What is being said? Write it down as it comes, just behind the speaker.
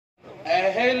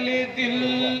اہل دل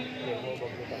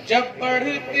جب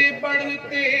بڑھتے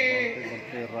بڑھتے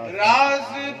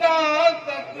رازداں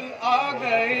تک آ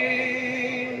گئے،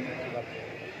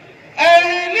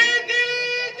 اہل دل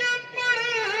جب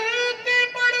بڑھتے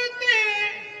بڑھتے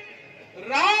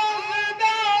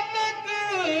رازداں تک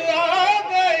آ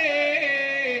گئے،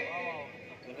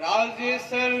 راز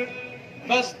سر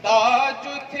بستہ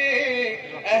جو تھے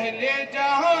اہل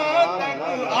جہاں تک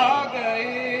آ گئے،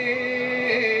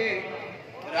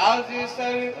 راز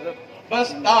سر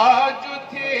بستہ جو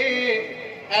تھے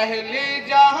اہل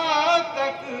جہاں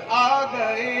تک آ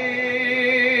گئے،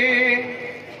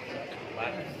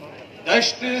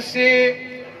 دشت سے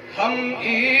ہم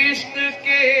عشق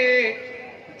کے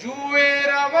جوئے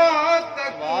رواں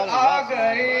تک آ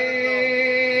گئے،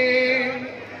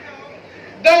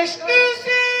 دشت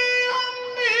سے ہم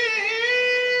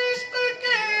عشق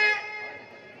کے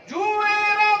جوئے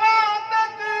رواں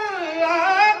تک آ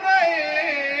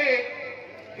گئے،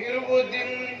 پھر وہ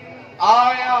دن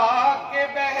آیا کہ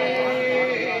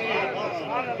بہرے،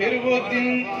 پھر وہ دن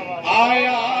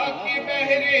آیا کہ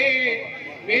بہرے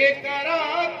بے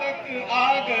قرار تک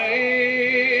آ گئے،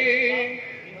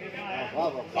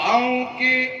 پاؤں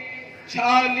کے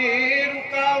چھالے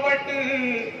رکاوٹ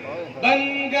بن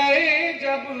گئے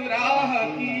جب راہ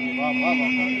کی،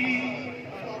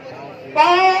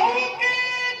 پاؤں کے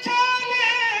چھالے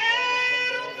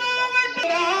رکاوٹ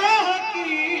راہ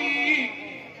کی،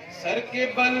 سر کے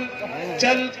بل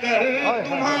چل کر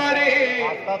تمہارے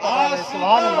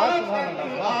آسمان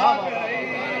تک آ گئے،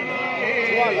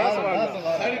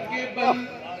 سر کے بل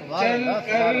چل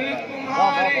کر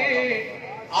تمہارے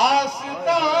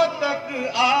آستان تک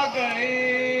آ گئے،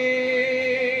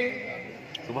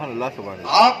 سبحان اللہ سبحان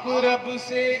اللہ۔ آپ رب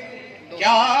سے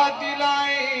کیا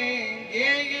دلائیں گے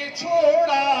یہ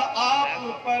چھوڑا آپ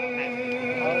پر،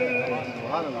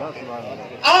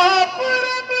 آپ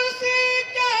رب سے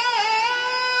کیا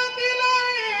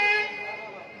دلائیں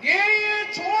گے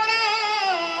یہ چھوڑا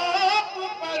آپ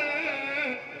پر،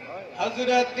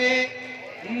 حضرت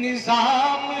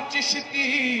نظام چشتی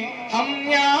ہم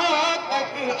یہاں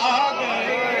تک آ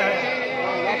گئے،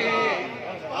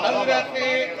 حضرت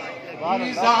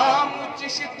نظام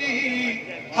چشتی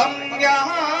ہم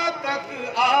یہاں تک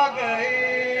آ گئے،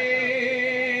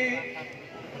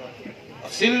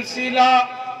 سلسلہ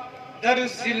در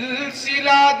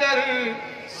سلسلہ در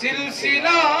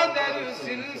سلسلہ در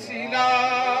سلسلہ،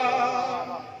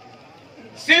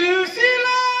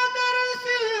 سلسلہ در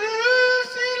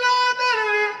سلسلہ در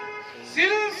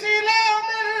سلسلہ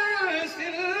در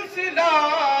سلسلہ،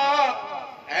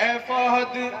 اے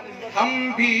فہد ہم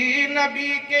بھی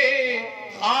نبی کے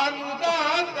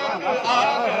خاندان تک آ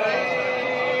گئے،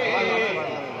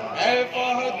 اے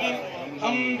فہد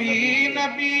ہم بھی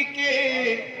نبی کے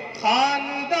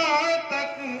خاندان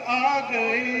تک آ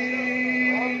گئے۔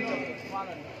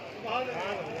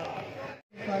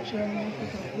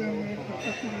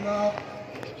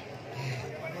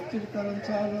 تلك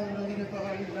الأمثال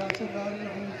نضربها للناس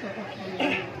لعلهم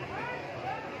يتفكرون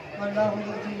الله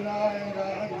الذي لا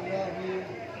إله إلا هو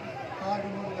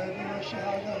عالم الغيب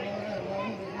والشهادة هو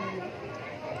الرحمن الرحيم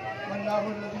والله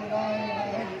الذي لا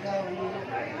إله إلا هو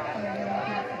الملك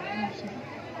القدوس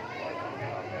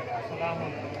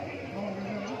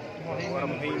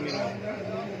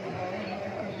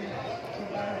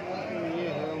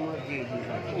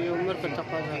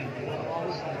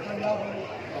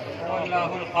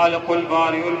والله الخالق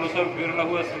البارئ المصور له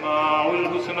أسماء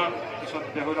الحسنى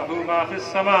يسبح له ما في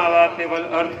السماوات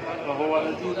والأرض وهو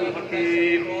العزيز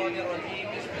الحكيم.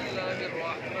 بسم الله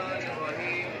الرحمن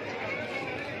الرحيم.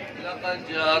 لقد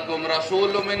جاءكم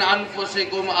رسول من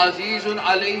أنفسكم عزيز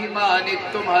عليه ما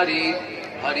عنتم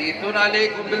حريص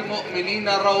عليكم بالمؤمنين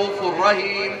رؤوف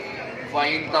رحيم.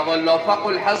 فإن تولوا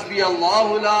فقل حسبي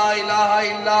الله لا إله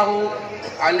إلا هو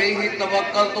عليه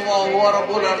توكلت وهو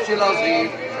رب العرش العظيم.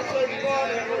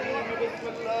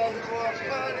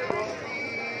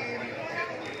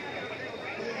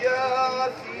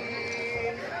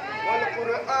 ياسين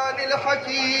والقرآن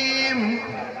الحكيم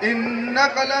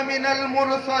إنك لمن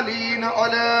المرسلين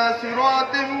على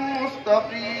صراط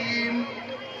مستقيم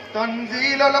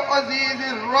تنزيل العزيز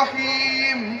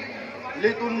الرحيم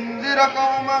لتنذر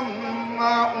قوما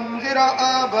ما أنذر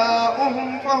آباؤهم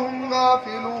فهم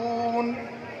غافلون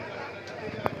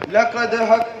لقد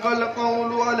حق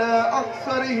القول على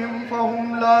أكثرهم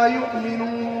فهم لا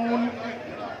يؤمنون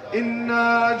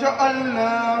إنا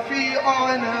جعلنا في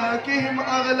أعناقهم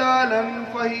أغلالا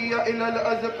فهي إلى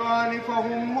الأذقان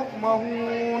فهم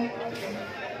مقمحون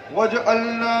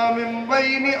وجعلنا من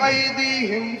بين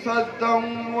أيديهم سدا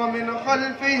ومن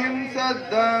خلفهم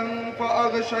سدا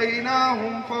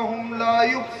فأغشيناهم فهم لا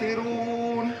يبصرون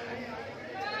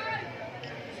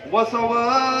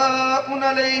وسواء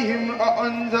عليهم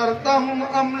أأنذرتهم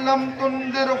أم لم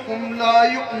تنذرهم لا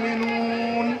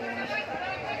يؤمنون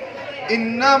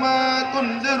إنما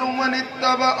تنذر من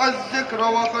اتبع الذكر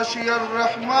وخشي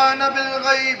الرحمن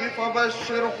بالغيب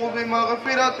فبشره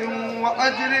بمغفرة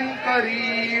وأجر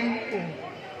كريم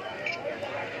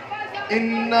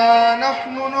إنا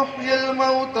نحن نحيي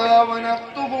الموتى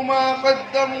ونكتب ما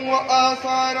قدموا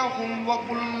وآثارهم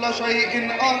وكل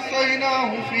شيء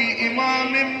أحصيناه في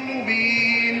إمام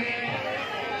مبين.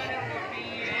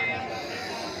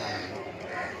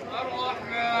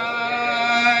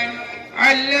 الرحمن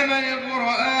علم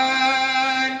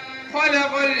القرآن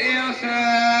خلق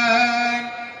الإنسان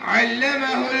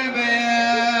علمه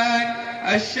البيان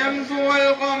الشمس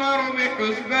والقمر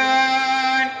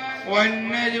بحسبان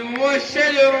والنجم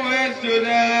والشجر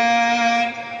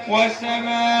يسجدان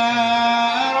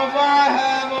والسماء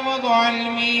رفعها ووضع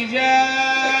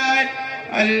الميزان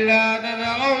ألا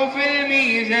تطغوا في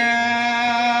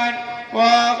الميزان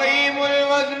وأقيموا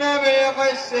الوزن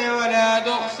بالقسط ولا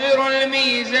تخسروا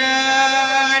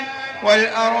الميزان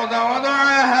والأرض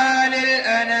وضعها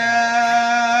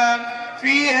للأنام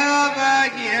فيها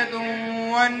فاكهة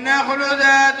والنخل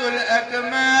ذات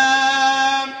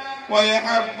الأكمام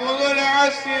والحب ذو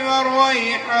العصف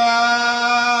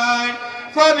والريحان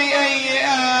فبأي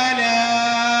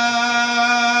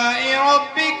آلاء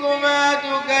ربكما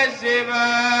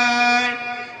تكذبان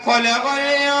خلق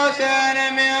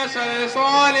الإنسان من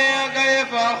صلصال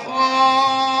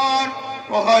كالفخار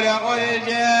وخلق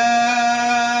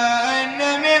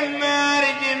الجان من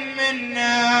مارج من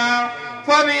نار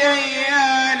فبأي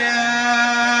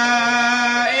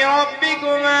آلاء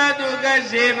ربكما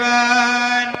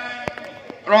تكذبان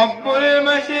رب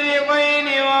المشرقين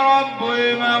ورب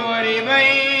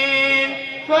المغربين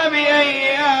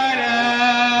فبأي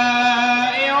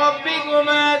آلاء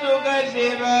ربكما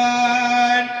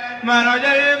تكذبان مرج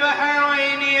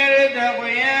البحرين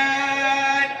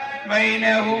يلتقيان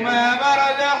بينهما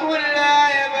برزخ لا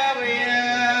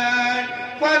يبغيان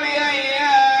فبأي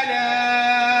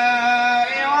آلاء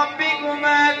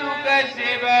ربكما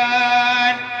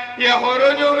تكذبان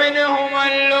يخرج منهما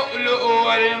اللؤلؤ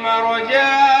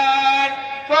والمرجان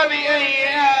فبأي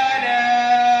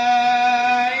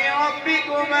آلاء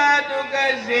ربكما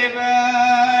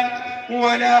تكذبان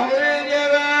وله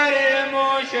الجوار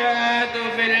المنشآت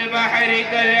في البحر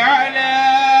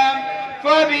كالأعلام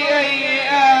فبأي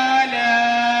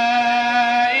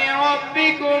آلاء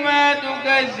ربكما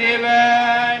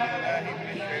تكذبان.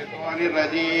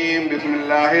 الرجيم بسم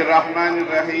الله الرحمن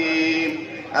الرحيم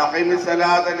أقم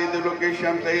الصلاة لدلوك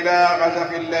الشمس إلى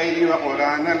غسق الليل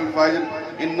وقرآن الفجر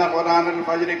إن قرآن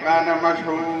الفجر كان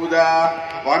مشهودا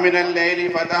ومن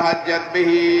الليل فتهجد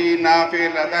به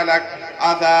نافلة لك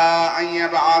عسى أن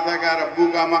يبعثك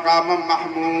ربك مقاما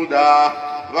محمودا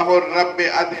وقل رب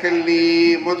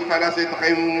أدخلني مدخل صدق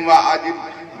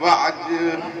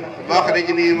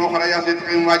واخرجني مخرج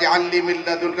صدق واجعل لي من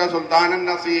لدنك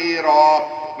سلطانا نصيرا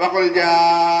وقل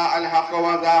جاء الحق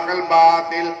وزاق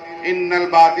الباطل إن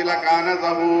الباطل كان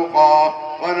زهوقا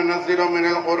وننزل من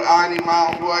القرآن ما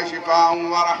هو شفاء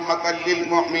ورحمة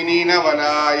للمؤمنين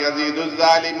ولا يزيد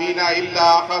الظالمين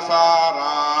إلا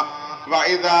خسارا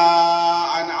وإذا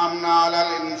أنعمنا على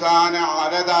الإنسان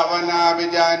عرض ونا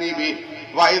بجانبه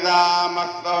وإذا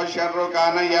مسه الشر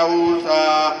كان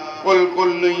يئوسا قل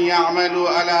كل يعمل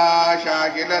على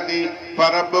شاكلته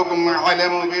فربكم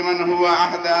أعلم بمن هو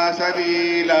أهدى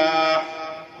سبيلا.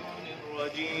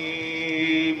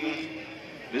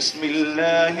 بسم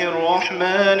الله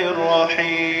الرحمن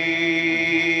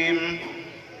الرحيم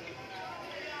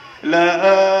لا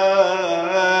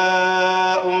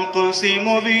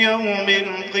أقسم بيوم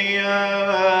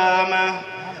القيامة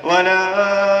ولا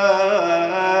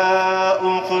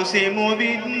أقسم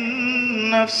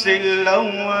بالنفس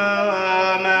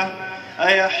اللوامة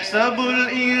أيحسب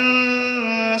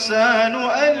الإنسان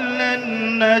أن لن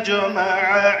نجمع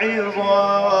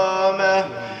عظامه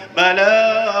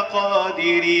بلى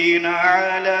قادرين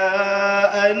على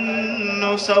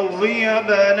أن نسوي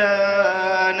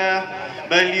بنانه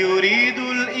بل يريد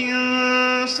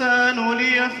الإنسان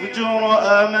ليفجر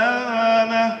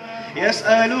أمامه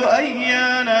يسأل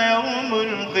أيان يوم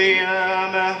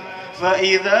القيامة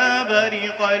فإذا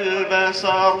برق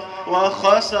البصر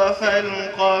وخسف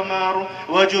القمر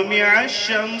وجمع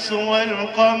الشمس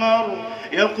والقمر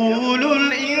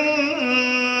يقول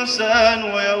الإنسان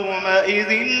يومئذ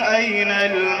أين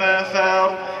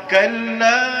المفر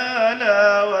كلا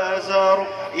لا وزر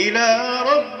إلى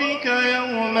ربك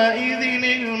يومئذ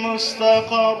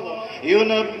المستقر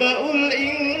ينبأ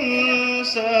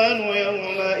الإنسان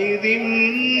يومئذ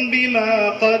بما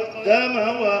قدم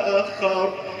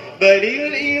وأخر بل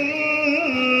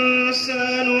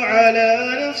الإنسان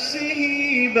على نفسه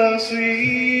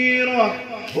بصيرة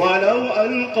ولو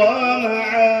ألقى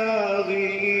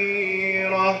معاذيره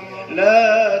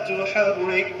لا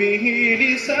تحرك به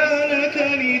لسانك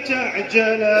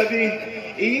لتعجل به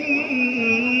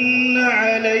إن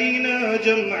علينا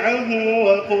جمعه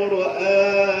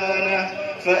وقرآنه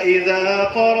فإذا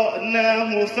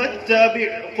قرأناه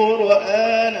فاتبع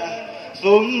قرآنه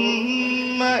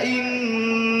ثم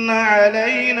إن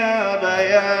علينا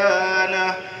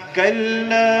بيانه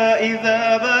كلا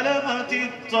إذا بلغت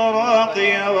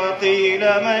التراقي وقيل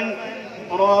من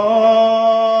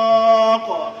راق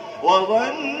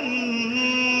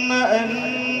وظن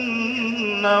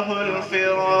أنه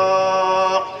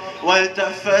الفراق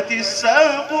والتفت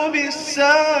الساق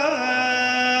بالساق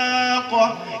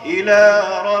إلى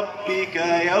ربك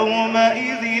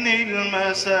يومئذ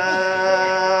المساق.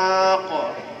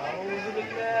 أعوذ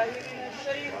بالله من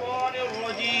الشيطان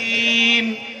الرجيم.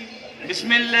 بسم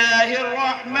الله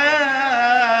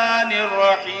الرحمن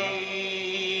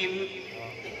الرحيم.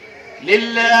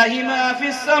 لله ما في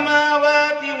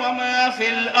السماوات وما في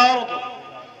الأرض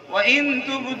وإن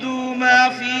تبدوا ما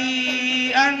في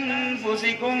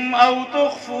أنفسكم أو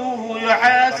تخفوه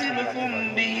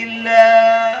يحاسبكم به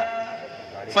الله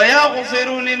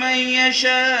فيغفر لمن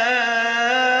يشاء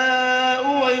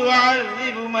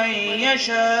ويعذب من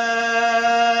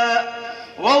يشاء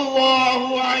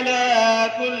والله على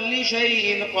كل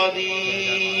شيء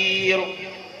قدير.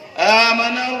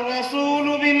 آمن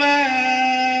الرسول بما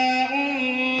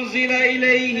أنزل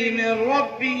إليه من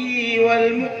ربه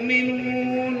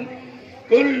والمؤمنون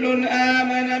كل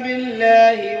آمن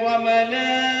بالله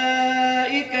وملائكته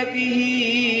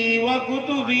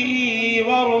وكتبه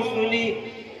ورسله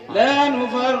لا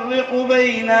نفرق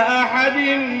بين أحد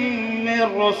من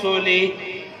رسله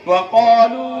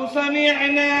وقالوا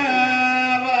سمعنا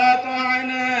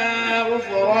وأطعنا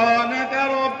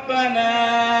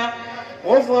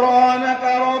غفرانك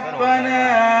ربنا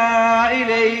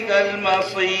إليك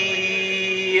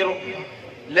المصير.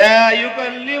 لا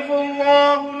يكلف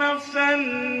الله نفسا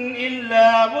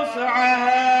إلا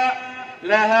وسعها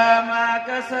لها ما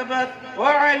كسبت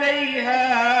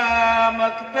وعليها ما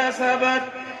اكتسبت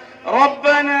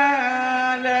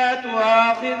ربنا لا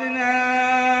تؤاخذنا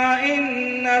إن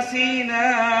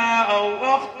نسينا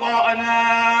أو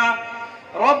أخطأنا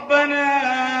ربنا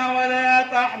ولا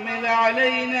تحمل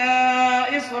علينا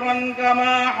إصرا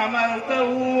كما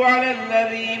حملته على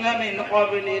الذين من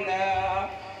قبلنا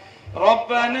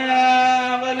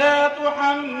ربنا ولا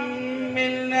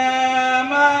تحملنا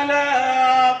ما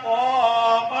لا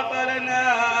طاقة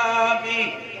لنا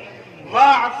به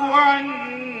واعف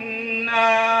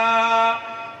عنا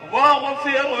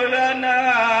واغفر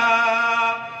لنا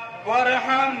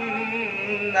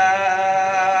وارحمنا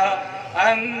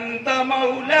أنت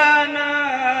مولانا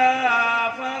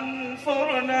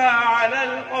فانصرنا على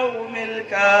القوم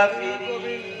الكافرين.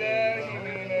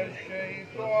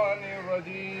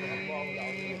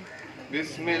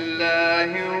 بسم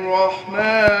الله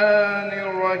الرحمن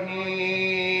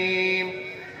الرحيم.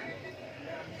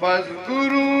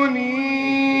 فاذكروني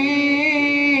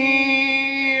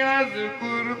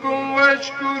أذكركم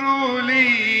واشكروا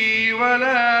لي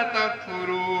ولا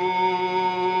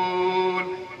تكفرون.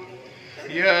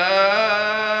 يا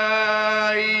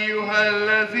أيها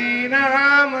الذين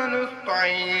آمنوا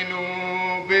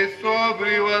استعينوا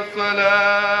بالصبر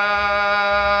والصلاة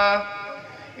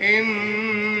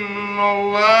إن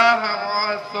الله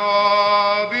مع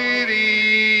الصابرين.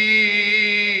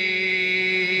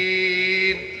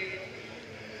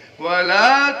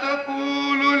 ولا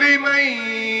تقولوا لمن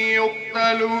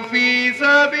يقتل في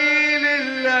سبيل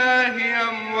الله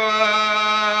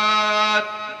أموات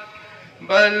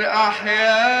بل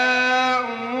أحياء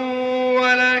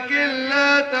ولكن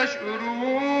لا تشعرون.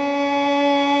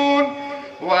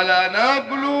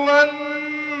 ولنبلونكم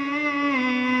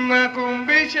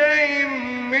بشيء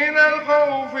من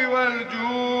الخوف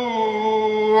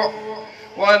والجوع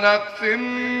ونقص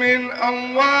من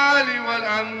الأموال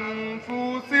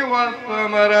والأنفس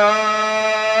والثمرات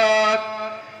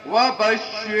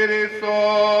وبشر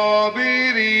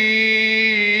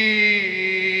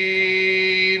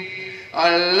الصابرين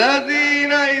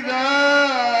الذين إذا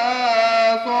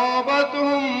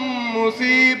أصابتهم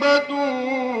مصيبة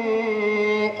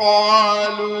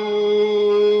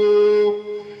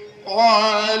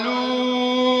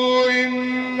قالوا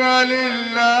إنا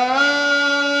لله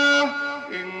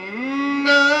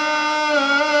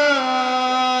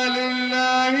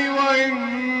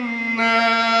وإنا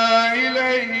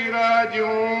إليه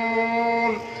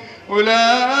راجعون.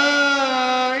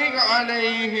 أولئك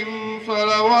عليهم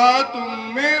صلوات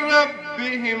من ربهم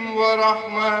ربهم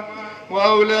ورحمة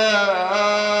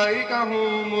وأولئك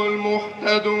هم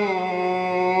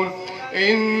المهتدون.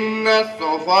 إن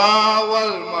الصفا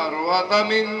والمروة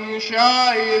من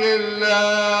شعائر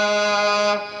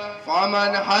الله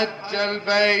فمن حج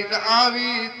البيت أو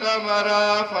اعتمر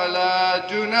فلا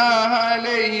جناح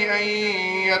عليه أن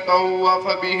يطوف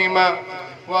بهما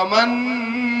ومن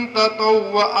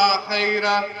تطوع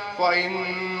خيرا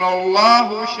فإن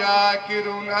الله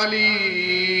شاكر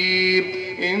عليم.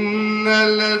 إن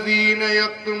الذين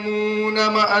يكتمون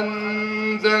ما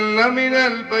أنزلنا من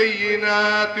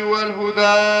البينات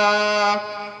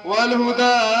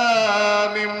والهدى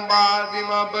من بعد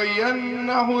ما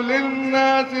بيناه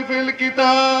للناس في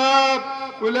الكتاب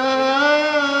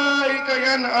أولئك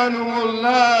يلعنهم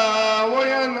الله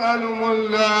ويلعنهم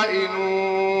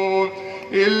اللائنون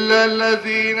إلا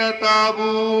الذين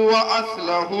تابوا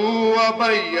وأصلحوا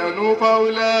وبينوا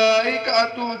فأولئك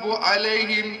أتوب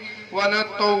عليهم وأنا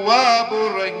التواب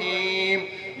الرحيم.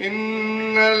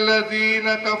 إن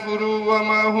الذين كفروا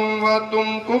وما هم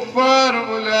وأنتم كفار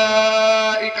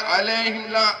أولئك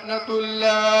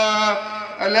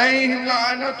عليهم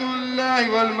لعنة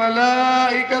الله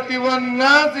والملائكة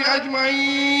والناس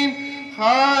أجمعين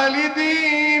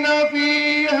خالدين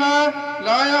فيها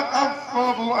لا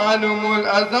يخفف عنهم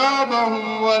العذاب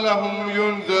ولهم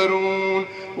ينذرون.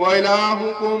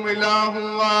 وإلهكم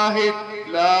إله واحد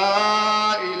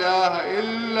لا إله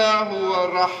إلا هو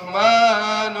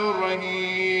الرحمن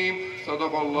الرحيم.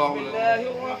 صدق الله. بسم الله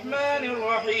الرحمن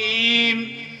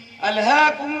الرحيم.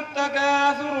 ألهاكم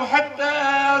التكاثر حتى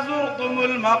زرتم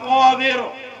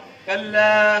المقابر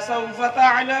كلا سوف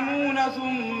تعلمون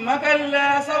ثم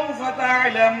كلا سوف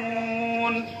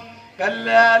تعلمون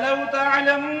كلا لو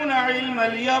تعلمون علم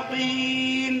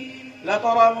اليقين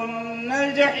لترون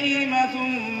الجحيم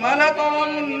ثم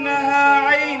لترونها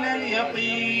عين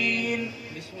اليقين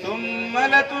ثم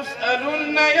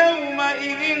لتسألن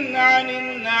يومئذ عن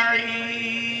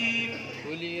النعيم.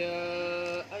 قل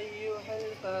يا أيها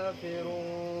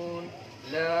الكافرون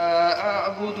لا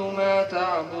أعبد ما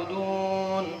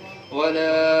تعبدون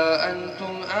ولا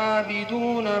أنتم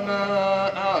عابدون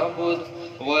ما أعبد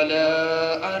ولا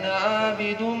أنا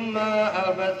عابد ما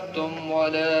عبدتم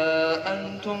ولا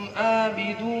أنتم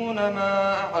عابدون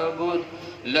ما أعبد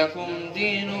لكم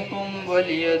دينكم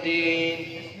ولي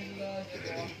دين.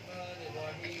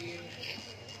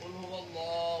 قل هو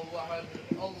الله أحد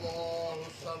الله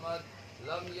الصمد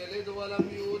لم يلد ولم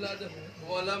يولد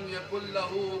ولم يكن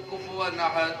له كفوا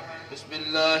أحد. بسم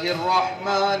الله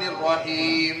الرحمن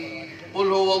الرحيم. قل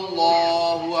هو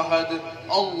الله أحد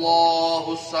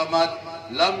الله الصمد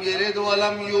لم يلد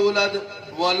ولم يولد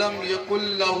ولم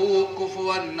يكن له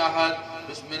كفوا أحد.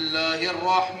 بسم الله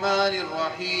الرحمن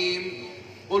الرحيم.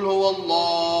 قل هو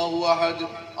الله أحد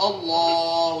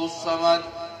الله الصمد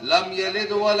لم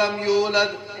يلد ولم يولد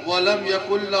ولم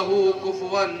يكن له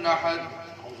كفوا أحد.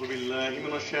 أعوذ بالله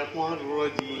من الشيطان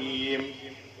الرجيم.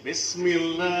 بسم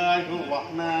الله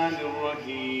الرحمن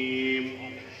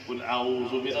الرحيم. قل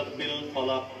أعوذ برب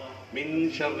الفلق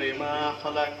من شر ما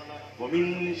خلق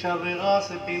ومن شر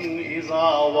غاسق إذا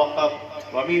وقب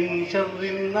ومن شر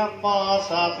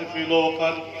النفاثات في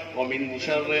العقد ومن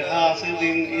شر حاسد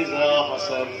إذا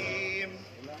حسد.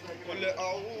 قل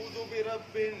أعوذ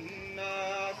برب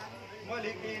الناس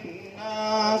ملك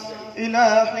الناس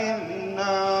إله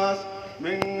الناس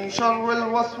من شر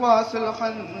الوسواس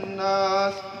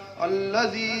الخناس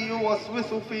الذي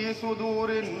يوسوس في صدور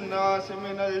الناس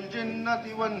من الجنة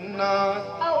والناس.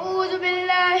 أعوذ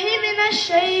بالله من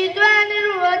الشيطان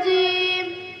الرجيم.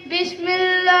 بسم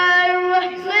الله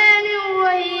الرحمن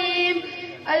الرحيم.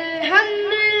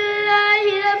 الحمد لله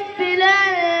رب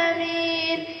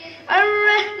العالمين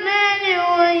الرحمن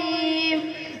الرحيم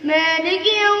مالك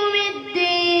يوم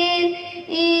الدين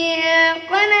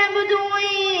إياك نعبد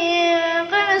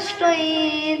وإياك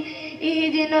نستعين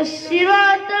اهدنا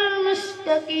الصراط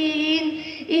المستقيم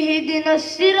اهدنا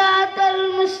الصراط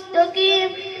المستقيم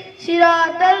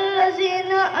صراط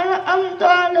الذين أنعمت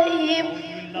عليهم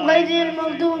غير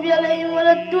المغضوب عليهم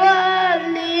ولا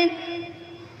الضالين.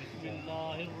 بسم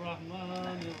الله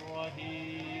الرحمن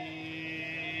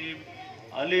الرحيم.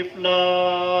 ألف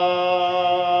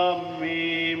لام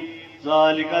ميم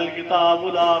ذلك الكتاب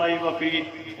لا ريب فيه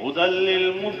هدى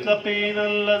للمتقين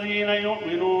الذين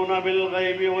يؤمنون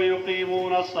بالغيب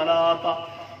ويقيمون الصلاة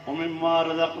ومما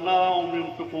رزقناهم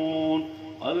ينفقون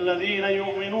الذين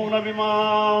يؤمنون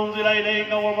بما أنزل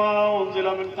إليك وما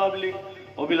أنزل من قبلك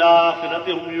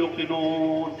وبالآخرة هم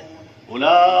يوقنون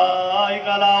أولئك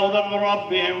على هدى من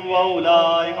ربهم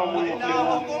وأولئك هم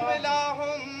المفلحون. إله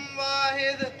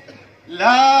واحد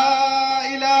لا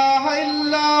إله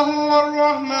إلا هو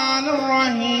الرحمن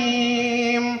الرحيم.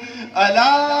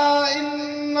 ألا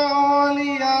إن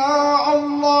أولياء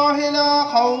الله لا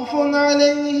خوف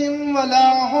عليهم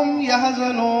ولا هم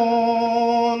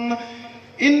يحزنون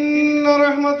إن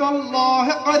رحمة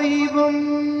الله قريب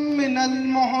من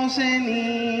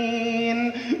المحسنين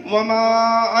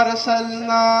وما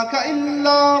أرسلناك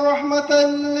إلا رحمة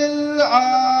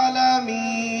للعالمين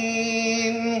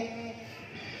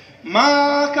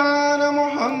ما كان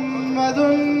محمد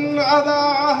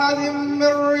أبا أحد من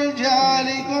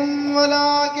رجالكم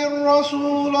ولكن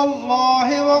رسول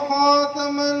الله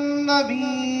وخاتم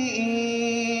النبيين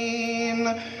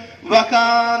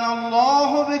وكان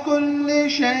الله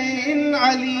بكل شيء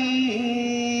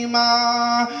عليما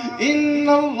إن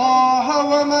الله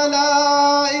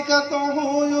وملائكته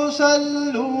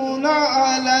يصلون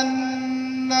على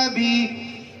النبي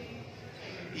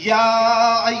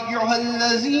يا أيها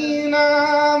الذين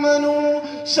آمنوا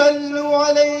صلوا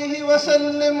عليه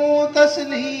وسلموا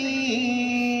تسليما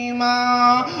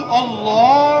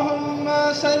اللهم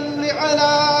صل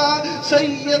على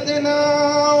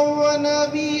سيدنا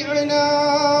ونبينا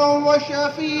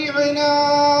وشفيعنا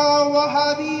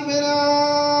وحبيبنا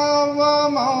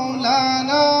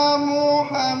ومولانا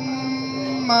محمد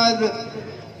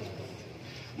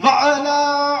وعلى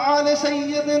آل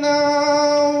سيدنا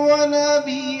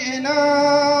ونبينا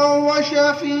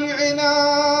وشفيعنا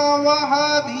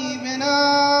وحبيبنا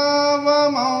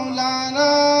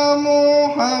ومولانا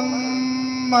محمد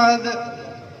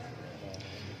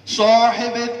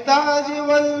صاحب التاج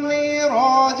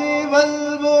والميراج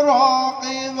والبراق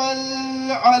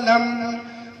والعلم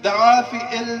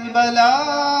دافئ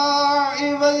البلاء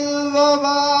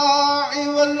والوباء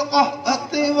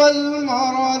والقحط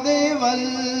والمرض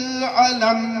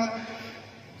والعلم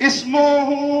اسمه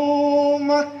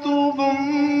مكتوب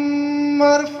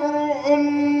مرفوع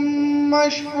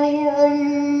مشفوع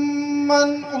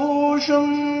منقوش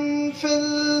في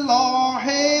اللوح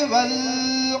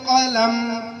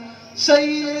والقلم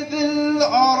سيد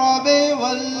العرب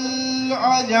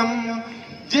والعجم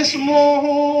جسمه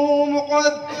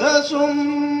مقدس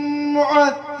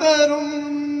معطر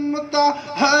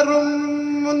مطهر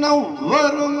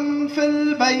منور في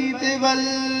البيت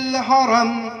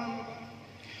والحرم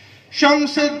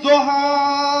شمس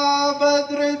الضحى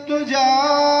بدر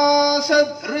الدجى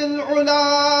صدر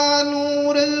العلا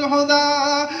نور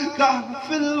الهدى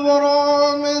كهف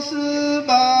الورى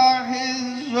مصباح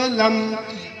الظلم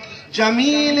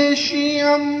جميل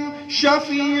الشيم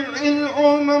شفيع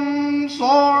الأمم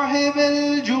صاحب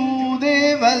الجود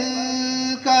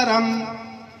والكرم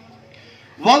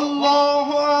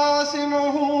والله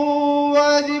عاصمه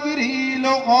وجبريل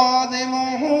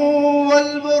خادمه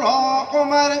والبراق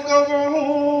مركبه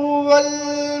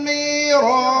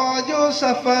والميراج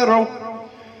سفره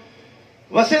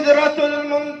وسدرة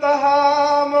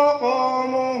المنتهى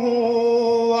مقامه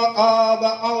وقاب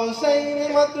قوسين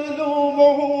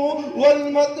مطلوبه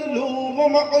والمطلوب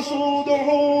مقصوده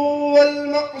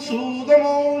والمقصود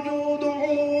موجوده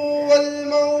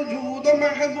والموجود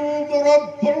محبوب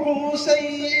ربه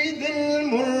سيد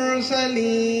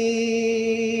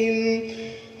المرسلين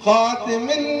خاتم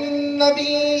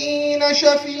النبيين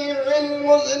شفيع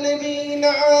المذنبين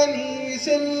أنيس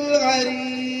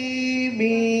الغريبين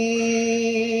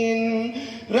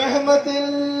رحمة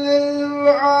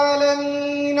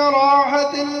للعالمين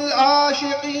راحة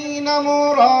العاشقين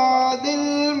مراد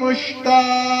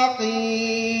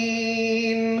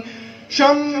المشتاقين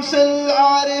شمس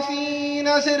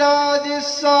العارفين سراج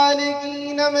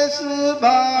السالكين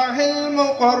مصباح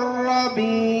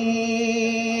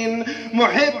المقربين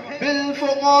محب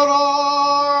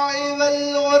الفقراء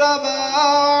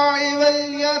والغرباء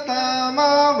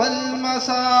واليتامى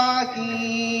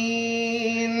والمساكين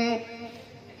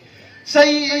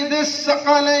سيد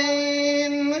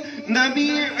الثقلين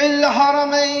نبي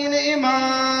الحرمين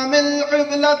إمام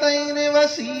القبلتين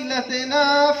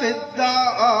وسيلتنا في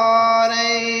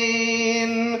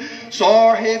الدارين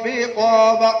صاحب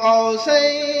قاب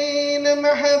قوسين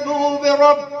محبوب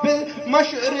رب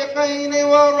المشرقين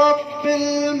ورب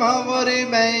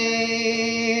المغربين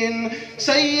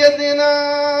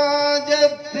سيدنا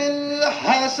جد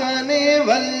الحسن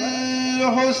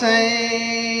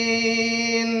والحسين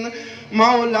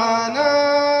مولانا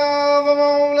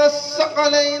ومولى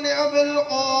الثقلين أبي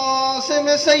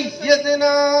القاسم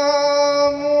سيدنا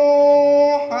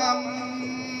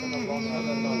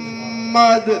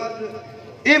محمد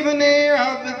ابن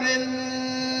عبد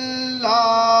الله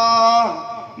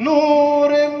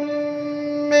نور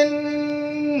من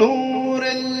نور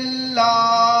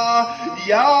الله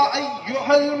يا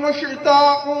أيها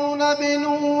المشتاقون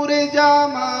بنور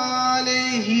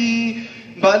جماله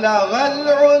بلغ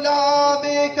العلا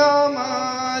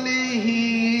بكماله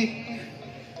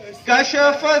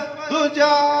كشف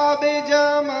الدجى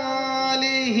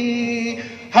بجماله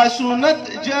حسنت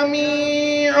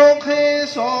جميع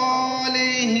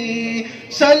خصاله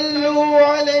صلوا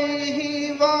عليه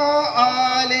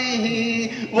وآله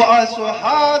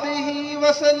وأصحابه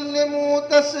وسلموا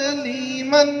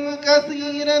تسليما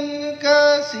كثيرا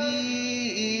كثيرا.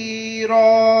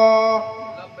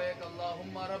 لبيك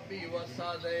اللهم ربي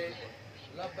وسعديك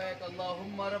لبيك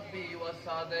اللهم ربي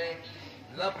وسعديك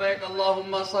لبيك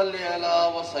اللهم صل على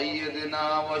وسيدنا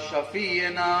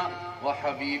وشفينا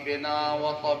وحبيبنا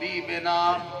وطبيبنا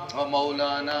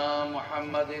ومولانا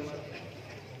محمد.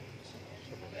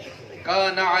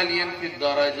 كان عليا في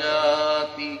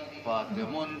الدرجات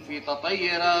فاتم في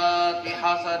تطيرات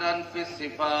حسنا في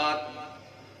الصفات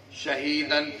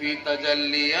شهيدا في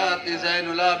تجليات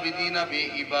زين العابدين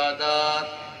بعبادات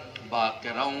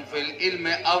باقرا في العلم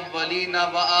أولين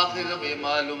وآخر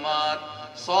بمعلومات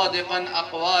صادقا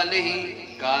أقواله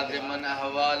كاذما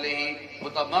أهواله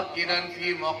متمكنا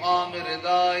في مقام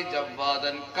رضاي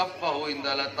جوادا كفه عند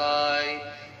لطاي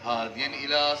هاديا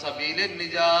إلى سبيل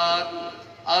النجاة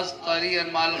أسقريا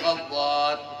مع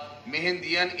الغضات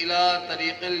مهنديا إلى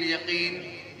طريق اليقين.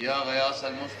 يا غياث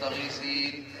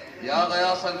المستغيثين يا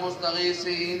غياث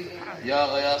المستغيثين يا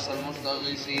غياث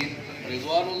المستغيثين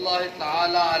رضوان الله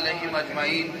تعالى عليهم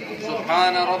أجمعين.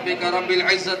 سبحان ربك رب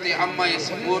العزة عما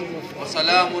يصفون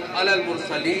وسلام على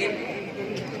المرسلين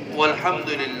والحمد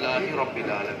لله رب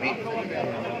العالمين.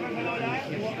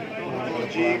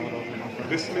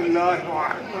 بسم الله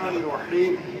الرحمن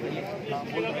الرحيم.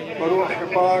 بروح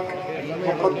پاک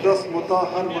مقدس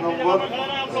مطہر منور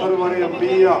سرور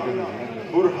انبیاء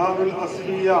برہان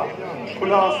الاصفیاء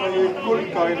خلاصہ کل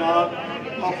کائنات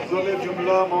افضل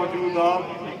جملہ موجودات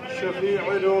شفیع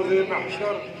روز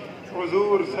محشر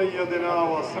حضور سیدنا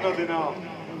و سندنا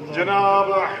جناب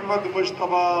احمد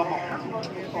مجتبی محمد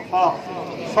مصطفیٰ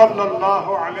صلی اللہ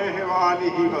علیہ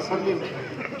وآلہ وسلم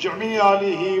جميع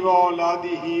آلہ و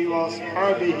اولادہ و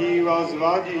اصحابہ و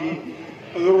ازواجہ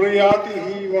ذریاتہ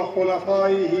و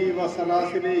خلفائہ و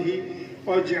سلاسلہ و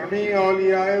جميع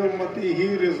اولیاء امتہ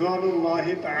رضوان اللہ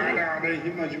تعالی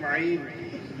علیہم اجمعین.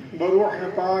 بروح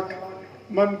پاک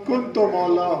من كنت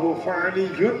مولاه فعلی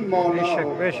مولاه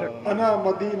انا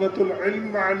مدینة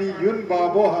العلم علی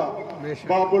بابها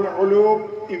باب العلوم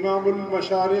امام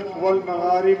المشارق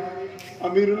والمغارب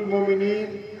امیر المومنین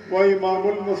و امام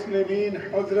المسلمین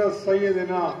حضرت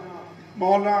سیدنا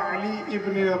مولا علی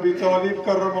ابن ابی طالب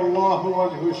کرم اللہ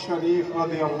وجہ الشریف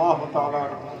رضی اللہ تعالیٰ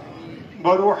عنہ.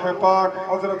 بروح پاک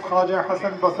حضرت خواجہ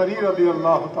حسن بصری رضی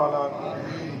اللہ تعالیٰ عنہ.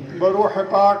 بروح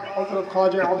پاک حضرت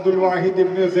خواجہ عبد الواحد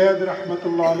ابن زید رحمۃ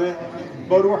اللہ علیہ.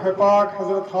 بروح پاک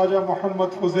حضرت خواجہ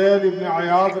محمد فضیل ابن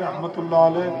عیاض رحمۃ اللہ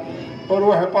علیہ.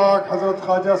 بروح پاک حضرت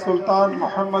خواجہ سلطان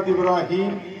محمد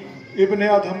ابراہیم ابن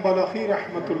ادہم بلخی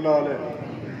رحمۃ اللہ علیہ.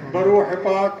 بروح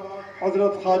پاک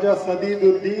حضرت خواجہ سدید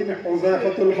الدین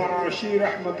حذیفۃ المعاشی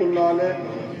رحمۃ اللہ علیہ.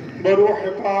 بروح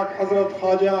پاک حضرت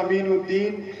خواجہ امین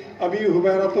الدین ابی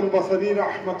حبیرۃ البصری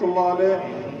رحمۃ اللہ علیہ.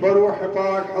 بروح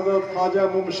پاک حضرت خواجہ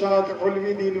ممشاد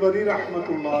علوی دینوری رحمۃ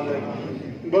اللہ علیہ.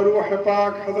 بروح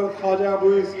پاک حضرت خواجہ ابو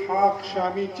اسحاق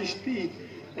شامی چشتی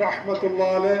رحمۃ اللہ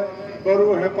علیہ.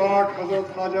 بروح پاک حضرت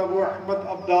خواجہ ابو احمد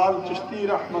عبدال چشتی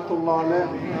رحمۃ اللہ علیہ.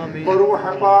 بروح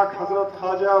پاک حضرت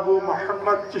خواجہ ابو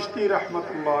محمد چشتی رحمۃ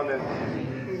اللہ علیہ.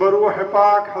 بروح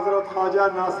پاک حضرت خواجہ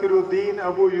ناصر الدین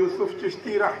ابو یوسف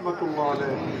چشتی رحمۃ اللہ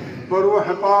علیہ. بروح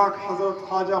پاک حضرت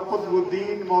خواجہ قطب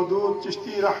الدین مودود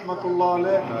چشتی رحمۃ اللہ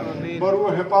علیہ.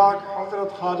 بروح پاک حضرت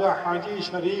خواجہ حاجی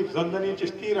شریف زندنی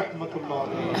چشتی رحمۃ اللہ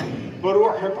علیہ.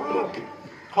 بروح پاک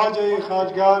خواجہ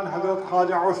خواجگان حضرت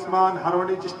خواجہ عثمان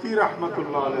ہرونی چشتی رحمۃ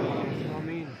اللہ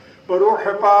علیہ. بروح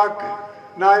پاک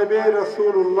نائب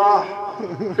رسول اللہ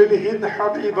فی الہند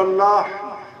حبیب اللہ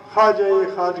خواجہ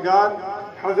خواجگان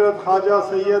حضرت خواجہ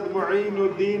سید معین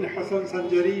الدین حسن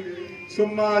سنجری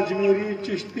ثم اجمیری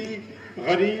چشتی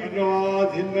غریب نواز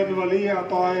ہندن ولی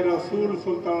عطائے رسول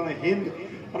سلطان ہند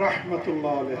رحمۃ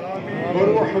اللہ علیہ.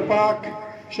 بروح پاک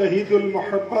شہید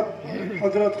المحبت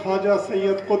حضرت خواجہ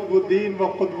سید قطب الدین و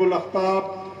قطب الاختاب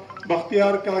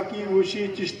بختیار کاکی وشی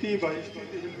چشتی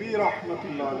بھائی رحمۃ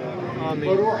اللہ علیہ.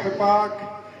 بروح پاک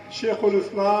شیخ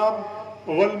الاسلام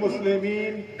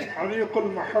والمسلمین عریق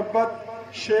المحبت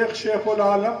شیخ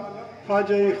العالم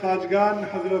خواجہ خواجگان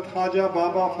حضرت خواجہ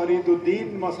بابا فرید الدین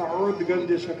مسعود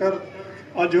گنج شکر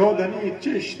اجودھنی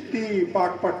چشتی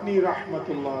پاک پٹنی رحمۃ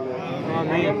اللہ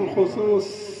علیہ. بالخصوص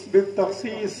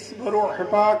بالتخصیص بروح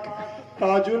پاک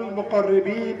تاج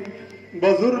المقربین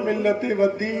بزر ملت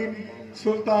والدین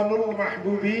سلطان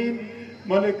المحبوبین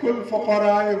ملک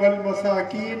الفقراء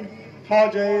والمساکین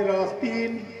خواجہ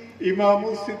راستین امام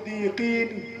الصدیقین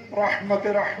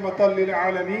رحمت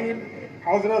للعالمین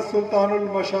حضرت سلطان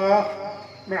المشائخ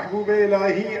محبوب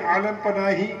الہی عالم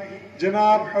پناہی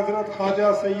جناب حضرت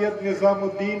خواجہ سید نظام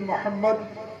الدین محمد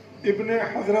ابن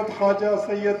حضرت خواجہ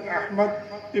سید احمد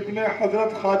ابن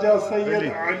حضرت خواجہ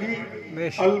سید علی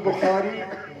البخاری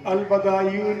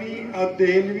البدایونی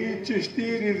الدہلوی چشتی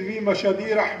رضوی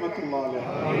مشہدی رحمت اللہ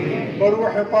علیہ،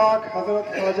 بروح پاک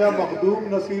حضرت خواجہ مخدوم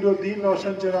نصیر الدین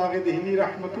روشن چراغ دہلی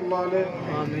رحمت اللہ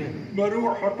علیہ،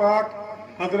 بروح پاک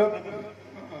حضرت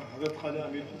خواجہ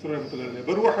امیر خسرو رحمت اللہ علیہ،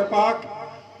 بروح پاک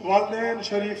والدین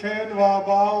شریفین و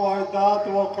آباء و اجداد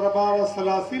و اقرباء و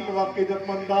سلاسل و عقیدت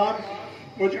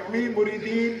مندان و جمعی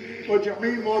مریدین و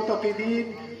جمعی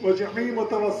معتقدین و جمعی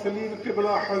متوسلین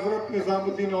قبلہ حضرت نظام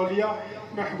الدین اولیاء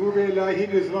محبوب الہی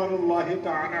رضوان اللہ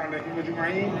تعالی علیہ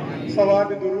مجمعین، ثواب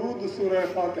درود سورہ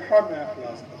فاتحہ میں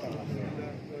اخلاص کرتا ہوں۔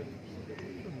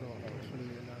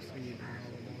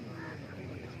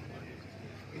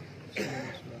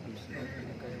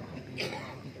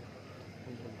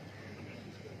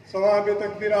 ثواب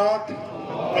تکبیرات،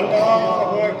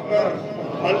 اللہ اکبر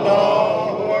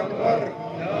اللہ اکبر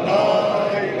لا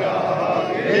الہ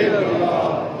الا اللہ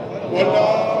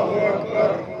واللہ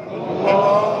اکبر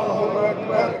اللہ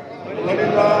اکبر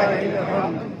وللہ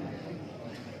الحمد۔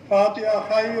 فاتحہ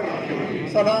خیر،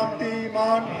 سلامتی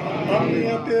ایمان،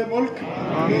 امنیت ملک،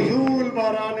 نزول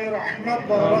باران رحمت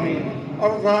بارک،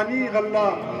 ارزانی غلہ،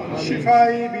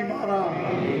 شفائی بیمارہ،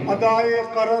 ادائے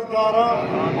قرض دارہ،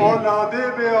 اولاد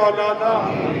بے اولادہ،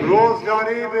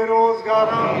 روزگاری بے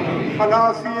روزگارہ،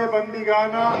 خلاصی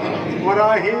بندگانہ،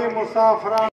 وراہی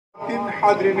مسافرہ،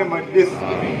 حاضرین مجلس،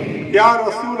 یا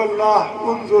رسول اللہ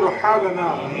انظر حالنا،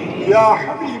 یا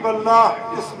حبیب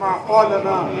اللہ اسمع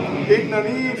قولنا،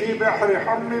 اننی فی بحر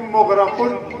حم مغرق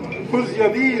خذ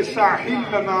یدی ساحل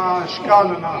لنا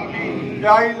اشکالنا،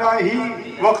 یا الہی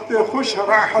وقت خوش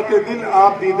راحت دل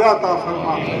آپ دیدہ عطا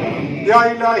فرما، یا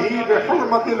الہی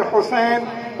بحرمت الحسین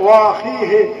و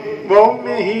اخیہ و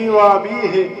امہ و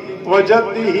ابیہ و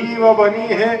جدہ و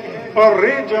بنیہ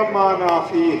فرج ما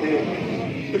فیہ۔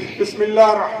 بسم اللہ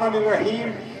الرحمن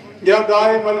الرحیم، یا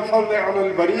دائم الفضل علی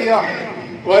البریہ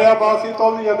ویا باسط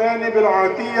الیدین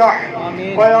بالعطیہ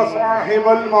ویا صاحب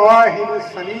المواہب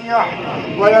السنیہ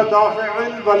ویا دافع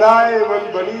البلاء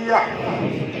والبلیہ،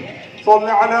 صل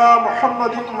علی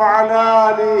محمد وعلی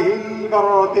آلہ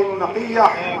البررۃ النقیہ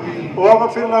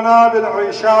واغفر لنا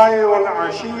بالعشاء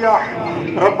والعشیہ،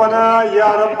 ربنا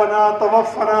یا ربنا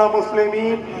توفنا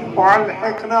مسلمین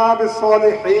والحقنا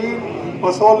بالصالحین،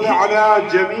 وصل على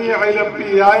جميع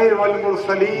الأنبياء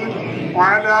والمرسلين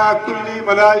وعلى كل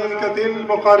ملائكة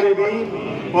المقربين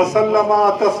وسلم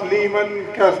تسليما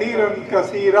كثيرا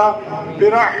كثيرا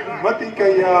برحمتك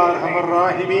يا أرحم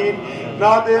الراحمين۔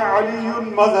 نادى علي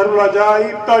مظهر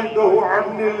العجائب تجده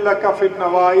عمل لك في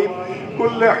النوائب،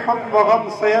 كل هم وغم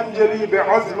سينجلي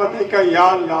بعظمتك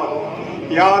يا الله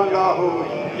يا الله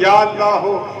يا الله،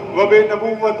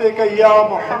 وبنبوتك يا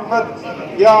محمد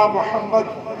يا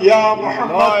محمد یا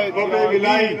محمد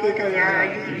وبولایتک یا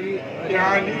علی یا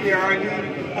علی یا علی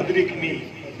ادرکنی۔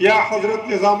 یا حضرت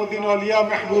نظام الدین اولیاء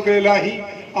محبوب الہی،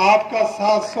 آپ کا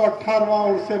 718واں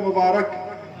عرص مبارک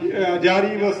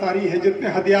جاری و ساری ہے،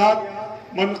 جتنے ہدیات،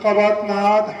 منقبت،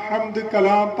 نعت، حمد،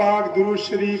 کلام پاک، درود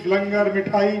شریف، لنگر،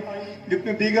 مٹھائی،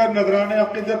 جتنے دیگر نذرانے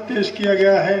عقیدت پیش کیا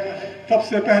گیا ہے، سب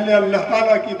سے پہلے اللہ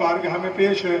تعالیٰ کی بارگاہ میں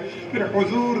پیش ہے، پھر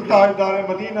حضور تاجدار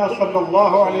مدینہ صلی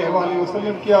اللہ علیہ وآلہ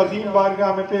وسلم کی عظیم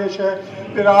بارگاہ میں پیش ہے،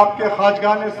 پھر آپ کے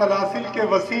خواجگان سلاسل کے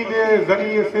وسیلے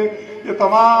ذریعے سے یہ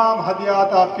تمام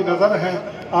ہدیات آپ کی نظر ہیں،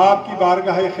 آپ کی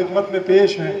بارگاہ خدمت میں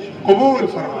پیش ہیں، قبول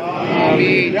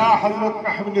فرمائیں۔ یا حضرت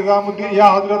محبوب نظام الدین،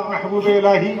 یا حضرت محبوب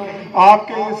الہی، آپ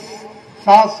کے اس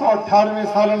 718ویں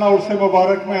سالانہ عرص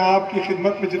مبارک میں آپ کی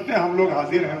خدمت میں جتنے ہم لوگ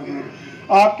حاضر ہیں، حضور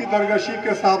آپ کی درگاہ شریف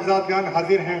کے صاحبزادگان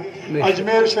حاضر ہیں،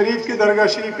 اجمیر شریف کی درگاہ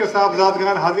شریف کے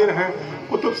صاحبزادگان حاضر ہیں،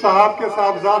 قطب صاحب کے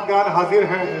صاحبزادگان حاضر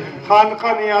ہیں،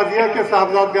 خانقاہ نیازیہ کے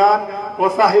صاحبزادگان و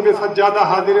صاحب سجادہ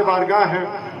حاضر بارگاہ ہیں،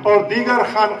 اور دیگر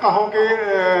خانقاہوں کے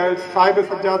صاحب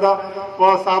سجادہ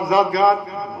و صاحبزادگان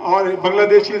اور بنگلہ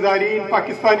دیشی زائرین،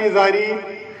 پاکستانی زائرین،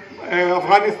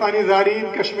 افغانستانی زائرین،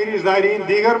 کشمیری زائرین،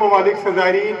 دیگر ممالک سے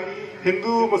زائرین،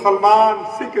 ہندو، مسلمان،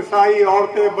 سکھ، عیسائی،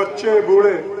 عورتیں، بچے،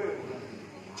 بوڑھے،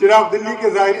 چراغ دلی کے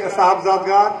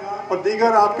صاحبزادگان اور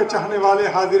دیگر آپ کے چاہنے والے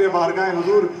حاضر بارگاہ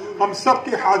حضور، ہم سب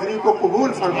کی حاضری کو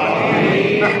قبول فرما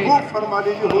لیجیے، محبوب فرما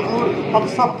لیجیے حضور، ہم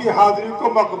سب کی حاضری کو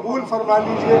مقبول فرما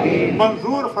لیجیے،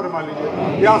 منظور فرما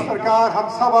لیجیے یا سرکار۔ ہم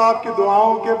سب آپ کی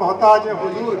دعاؤں کے محتاج ہیں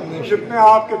حضور، جتنے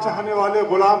آپ کے چاہنے والے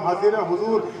غلام حاضر ہیں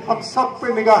حضور، ہم سب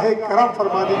پہ نگاہ کرم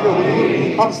فرما دیجیے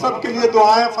حضور، ہم سب کے لیے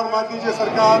دعائیں فرما دیجیے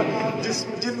سرکار،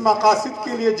 جن مقاصد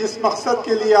کے لیے، جس مقصد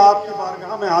کے لیے آپ کی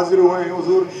بارگاہ میں حاضر ہوئے ہیں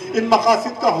حضور، ان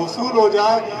مقاصد کا حصول ہو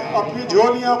جائے، اپنی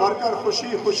جھولیاں بھر کر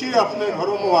خوشی خوشی اپنے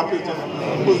گھروں کو واپس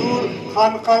جائیں حضور۔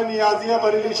 خانقاہ نیازیہ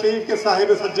بریلی شریف کے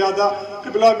صاحب سجادہ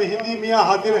قبلہ مہندی میاں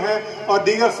حاضر ہیں اور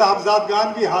دیگر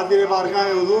صاحبزادگان بھی حاضر بارگاہ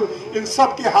ہیں حضور، ان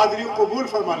سب کی حاضری قبول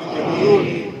فرما لیجیے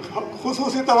حضور۔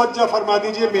 خصوصی توجہ فرما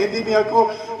دیجیے مہندی میاں کو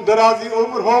درازی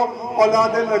عمر ہو،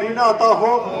 اولاد نرینہ عطا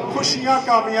ہو، خوشیاں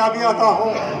کامیابی عطا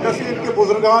ہو، جیسے ان کے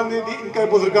بزرگان نے دی، ان کے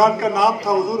بزرگان کا نام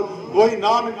تھا حضور، وہی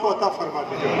نام ان کو عطا فرما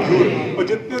دیجیے حضور۔ اور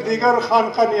جتنے دیگر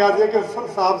خانقاہ نیازیہ کے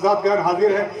صاحبزادگان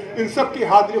حاضر ہیں ان سب کی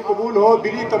حاضری قبول ہو،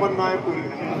 دلی تمنائیں پوری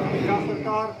ہوں یا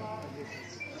سرکار۔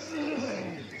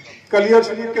 کلیئر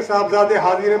شریف کے صاحبزادے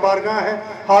حاضر بارگاہ ہیں،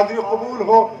 حاضری قبول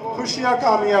ہو، خوشیاں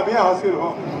کامیابیاں حاصل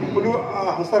ہوں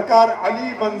سرکار۔ علی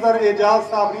منظر اعجاز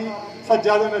صابری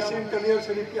سجادہ نشین کلیئر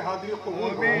شریف کی حاضری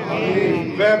قبول ہو،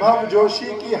 ویبھو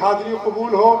جوشی کی حاضری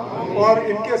قبول ہو اور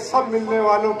ان کے سب ملنے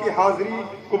والوں کی حاضری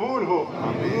قبول ہو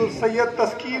حضور۔ سید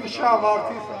تسکین شاہ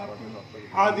وارثی صاحب کی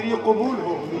حاضری قبول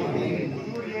ہو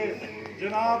حضور۔ یہ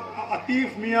جناب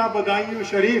عطیف میاں بدائیو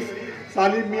شریف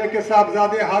سالم میاں کے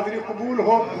صاحبزادے حاضری قبول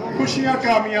ہو، خوشیاں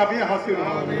کامیابیاں حاصل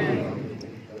ہوں۔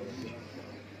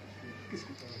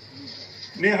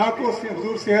 نیہا کو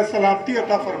حضور صحت سلامتی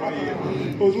عطا فرمائیے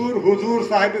حضور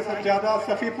صاحب سجادہ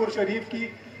صفی پور شریف کی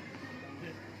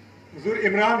حضور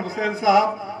عمران حسین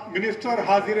صاحب منسٹر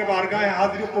حاضر بارگاہ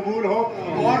حاضری قبول ہو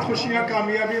اور خوشیاں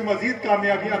کامیابی مزید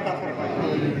کامیابیاں عطا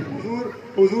فرمائیے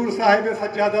حضور صاحب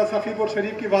سجادہ صفی پور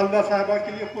شریف کی والدہ صاحبہ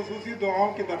کے لیے خصوصی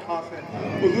دعاؤں کی درخواست ہے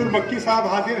حضور مکی صاحب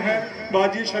حاضر ہیں،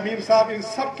 باجی شمیم صاحب، ان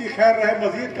سب کی خیر رہے،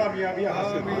 مزید کامیابیاں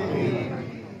حاصل ہوں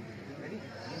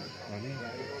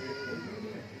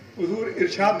حضور۔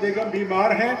 ارشاد بیگم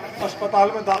بیمار ہیں، اسپتال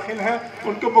میں داخل ہیں،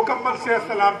 ان کو مکمل صحت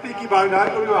سلامتی کی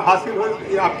بارگاہ حاصل ہو،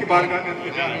 یہ آپ کی بارگاہ میں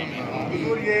التجا ہے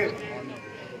حضور۔ یہ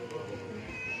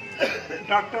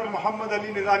ڈاکٹر محمد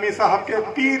علی نظامی صاحب کے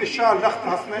پیر شاہ لخت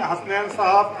حسنین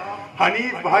صاحب،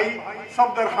 حنیف بھائی،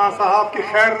 صفدر خان صاحب کی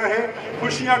خیر رہے،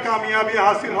 خوشیاں کامیابی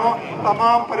حاصل ہوں،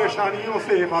 تمام پریشانیوں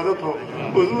سے حفاظت ہو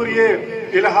حضور۔ یہ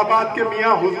الہ آباد کے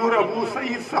میاں حضور ابو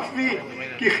سعید صفوی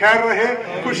کی خیر رہے،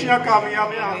 خوشیاں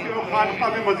کامیابیاں حاصل ہوں، خانقاہ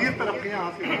میں مزید ترقیاں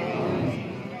حاصل ہوں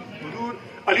حضور۔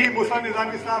 علی موسیٰ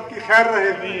نظامی صاحب کی خیر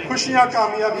رہے، خوشیاں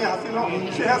کامیابیاں حاصل ہوں،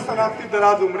 صحت سلامتی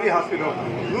دراز عمری حاصل ہو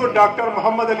حضور۔ ڈاکٹر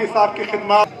محمد علی صاحب کی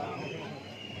خدمات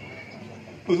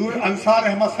حضور۔ انصار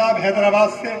احمد صاحب حیدرآباد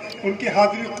سے، ان کی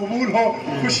حاضری قبول ہو،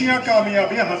 خوشیاں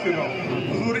کامیابیاں حاصل ہو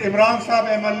حضور۔ عمران صاحب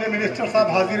MLA منسٹر صاحب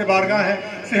حاضر بارگاہ ہیں،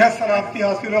 صحت سلامتی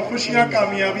حاصل ہو، خوشیاں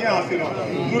کامیابیاں حاصل ہو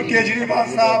حضور۔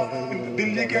 کیجریوال صاحب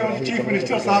دلی کے چیف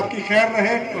منسٹر صاحب کی خیر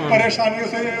رہے، پریشانیوں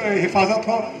سے حفاظت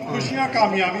ہو، خوشیاں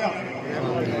کامیابیاں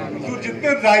حضور۔ جتنے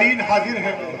زائرین حاضر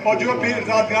ہیں اور جو پیر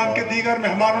زادگان کے دیگر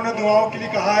مہمانوں نے دعاؤں کے لیے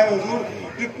کہا ہے حضور،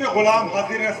 جتنے غلام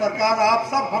حاضر ہیں سرکار، آپ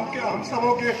سب ہم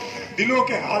سبوں کے دلوں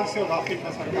کے حال سے واقف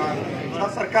ہیں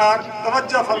سرکار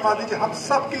توجہ فرما دیجیے، ہم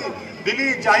سب کی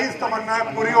دلی جائز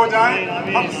تمنائیں پوری ہو جائیں،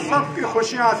 ہم سب کی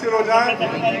خوشیاں حاصل ہو جائیں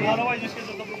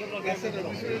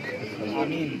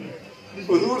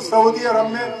حضور۔ سعودی عرب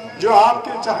میں جو آپ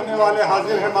کے چاہنے والے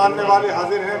حاضر ہیں، ماننے والے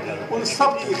حاضر ہیں، ان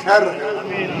سب کی خیر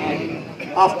رہے،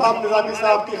 آفتاب نظامی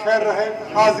صاحب کی خیر رہے،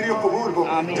 حاضری قبول ہو،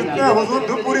 جتنے حضور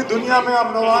پوری دنیا میں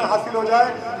امن و امان حاصل ہو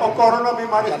جائے اور کورونا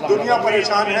بیماری دنیا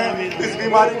پریشان ہے، اس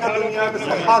بیماری کا دنیا میں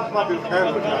سے خاتمہ بالخیر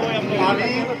ہو جائے،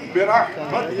 آمین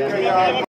برحمتک یا